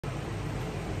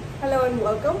Hello and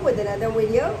welcome with another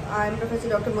video. I'm Professor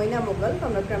Dr.Mchem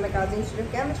from Dr.Mchem Institute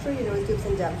of Chemistry, University of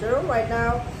St. James. Right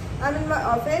now, I'm in my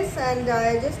office and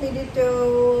I just needed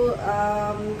to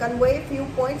convey a few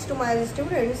points to my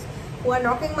students who are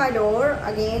knocking my door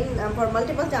again for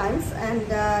multiple times. And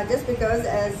just because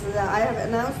as I have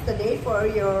announced the date for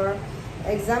your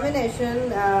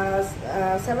examination,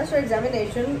 semester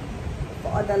examination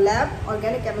for the lab,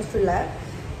 organic chemistry lab,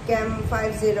 Chem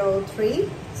 503.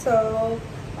 So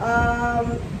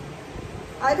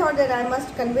I thought that I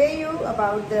must convey you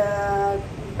about the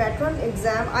patron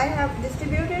exam. I have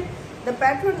distributed the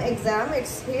patron exam.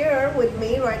 It's here with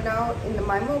me right now in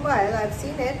my mobile. I've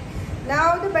seen it.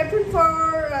 Now the patron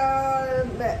for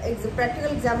the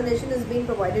practical examination is being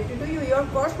provided to you. Your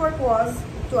coursework was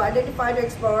to identify, to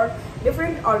explore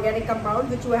different organic compounds,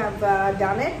 which you have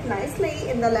done it nicely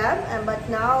in the lab. But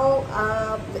now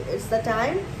it's the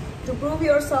time to prove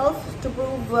yourself, to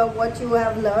prove what you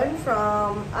have learned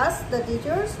from us, the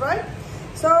teachers, right?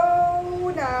 So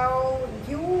now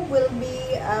you will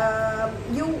be,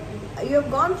 you have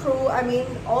gone through,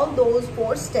 all those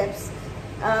 4 steps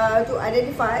to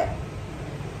identify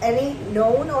any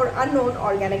known or unknown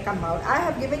organic compound. I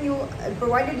have given you,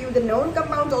 provided you the known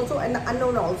compounds also and the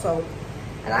unknown also.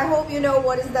 And I hope you know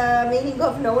what is the meaning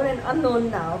of known and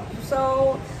unknown now.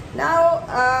 So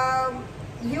now,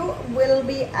 you will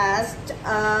be asked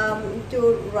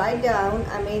to write down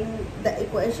the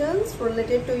equations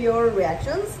related to your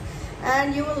reactions,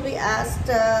 and you will be asked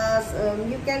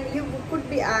you could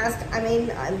be asked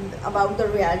about the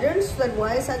reagents, that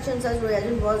why such and such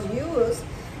reagent was used,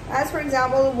 as for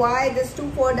example why this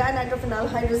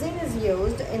 2,4-dinitrophenylhydrazine is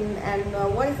used in, and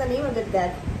what is the name of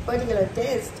that particular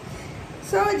test.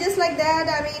 So just like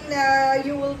that,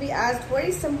 you will be asked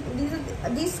very simple,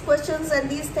 these questions and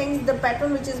these things, the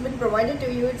pattern which has been provided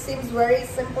to you, it seems very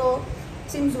simple,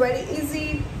 seems very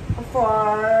easy for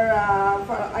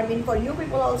you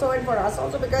people also and for us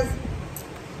also, because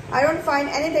I don't find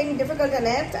anything difficult in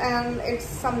it, and it's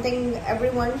something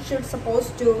everyone should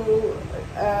supposed to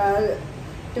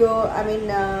do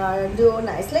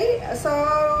nicely.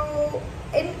 So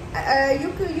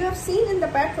you have seen in the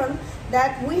pattern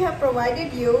that we have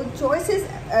provided you choices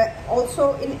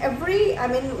also in every,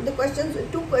 the questions,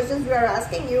 2 questions we are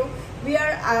asking you, we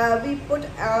put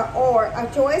or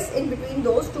a choice in between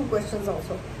those 2 questions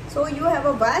also. So you have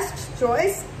a vast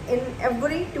choice in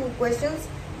every 2 questions.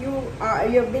 You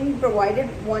have been provided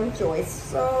 1 choice.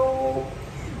 So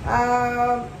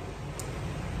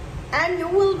and you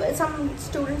will, some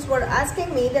students were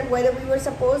asking me that whether we are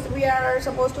supposed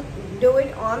to do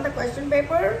it on the question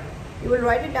paper. You will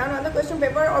write it down on the question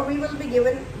paper, or we will be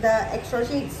given the extra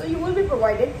sheets. So you will be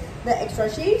provided the extra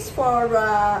sheets for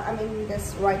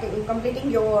this writing,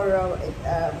 completing your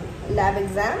lab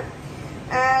exam.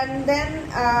 And then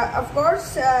of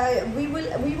course we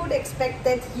would expect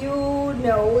that you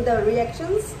know the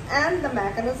reactions and the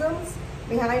mechanisms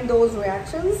behind those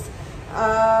reactions.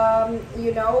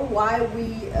 You know why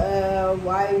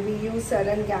we use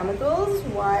certain chemicals,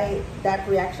 why that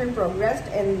reaction progressed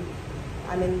in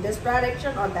this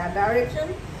direction or that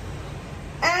direction.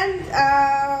 And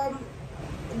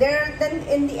then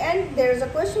in the end there is a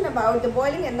question about the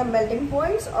boiling and the melting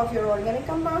points of your organic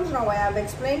compounds. Now I have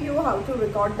explained you how to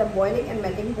record the boiling and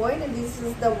melting point, and this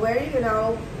is the very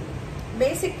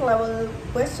basic level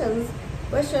question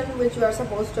which you are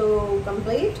supposed to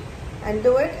complete and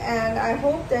do it, and I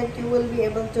hope that you will be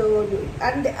able to do it.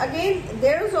 And again,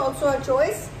 there is also a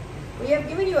choice. We have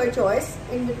given you a choice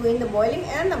in between the boiling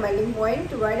and the melting point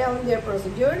to write down their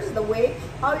procedures, the way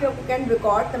how you can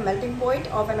record the melting point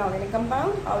of an organic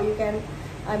compound, how you can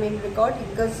record it,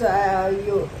 because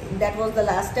that was the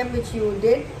last step which you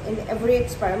did in every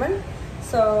experiment.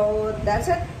 So that's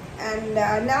it. And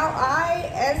now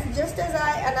just as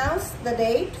I announced the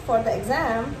date for the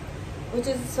exam, which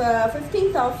is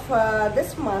 15th of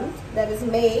this month, that is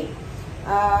May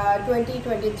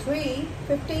 2023,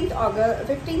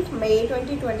 15th May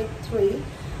 2023.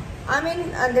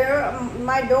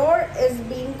 My door is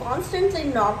being constantly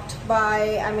knocked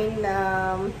by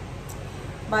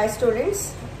by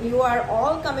students. You are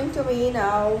all coming to me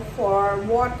now for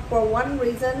one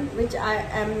reason which I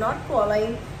am not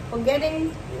following, for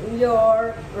getting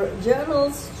your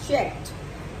journals checked,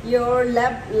 your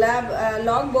lab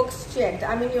logbooks checked.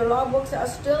 Your logbooks are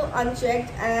still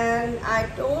unchecked, and I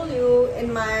told you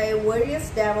in my various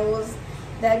demos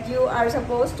that you are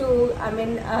supposed to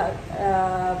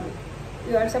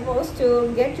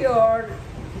get your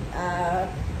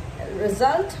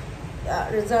results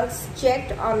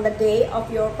checked on the day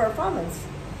of your performance.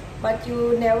 but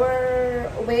you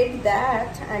never weighed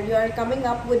that, and you are coming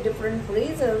up with different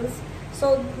reasons.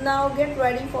 So now get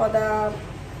ready for the,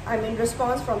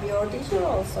 response from your teacher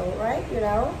also, right?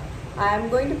 I'm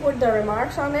going to put the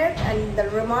remarks on it, and the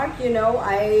remark,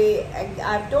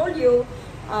 I've told you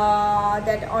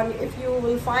that if you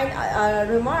will find a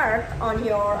remark on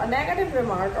a negative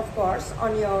remark, of course,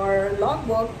 on your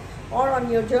logbook or on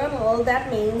your journal, that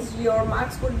means your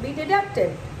marks would be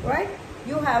deducted, right?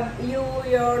 Your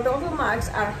total marks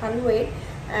are 100,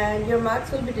 and your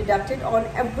marks will be deducted on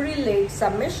every late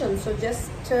submission. So just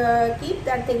keep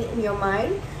that thing in your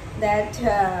mind, that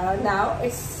now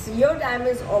it's your time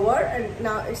is over, and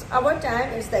now it's our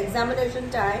time, it's the examination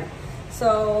time.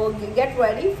 So get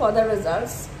ready for the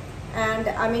results. And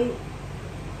I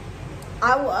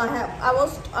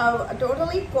was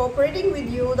totally cooperating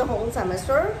with you the whole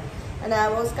semester, and I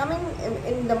was coming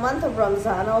in the month of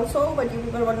Ramzan also, but you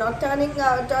people were not turning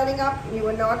up. You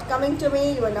were not coming to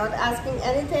me, you were not asking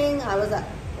anything. I was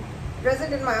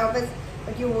present in my office,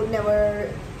 but you would never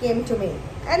came to me.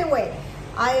 Anyway,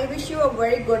 I wish you a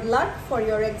very good luck for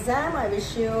your exam. I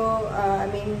wish you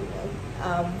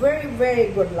very, very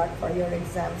good luck for your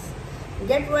exams.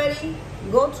 Get ready,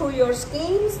 go through your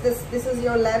schemes. This is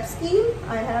your lab scheme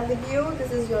I have with you.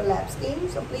 This is your lab scheme,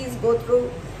 so please go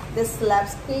through this lab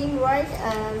scheme, right?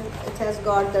 And it has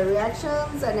got the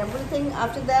reactions and everything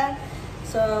after that.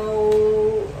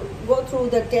 So go through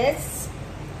the tests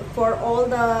for all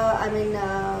the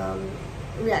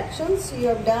reactions you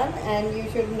have done, and you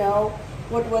should know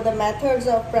what were the methods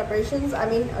of preparations,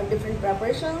 different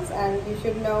preparations, and you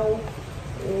should know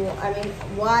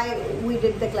why we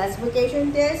did the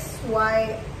classification test,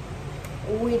 why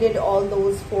we did all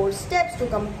those 4 steps to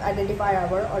identify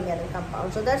our organic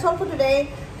compound. So that's all for today.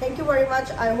 Thank you very much.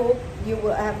 I hope you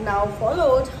have now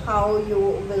followed how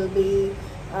you will be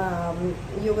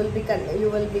given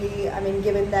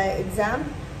the exam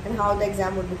and how the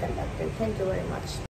exam will be conducted. Thank you very much.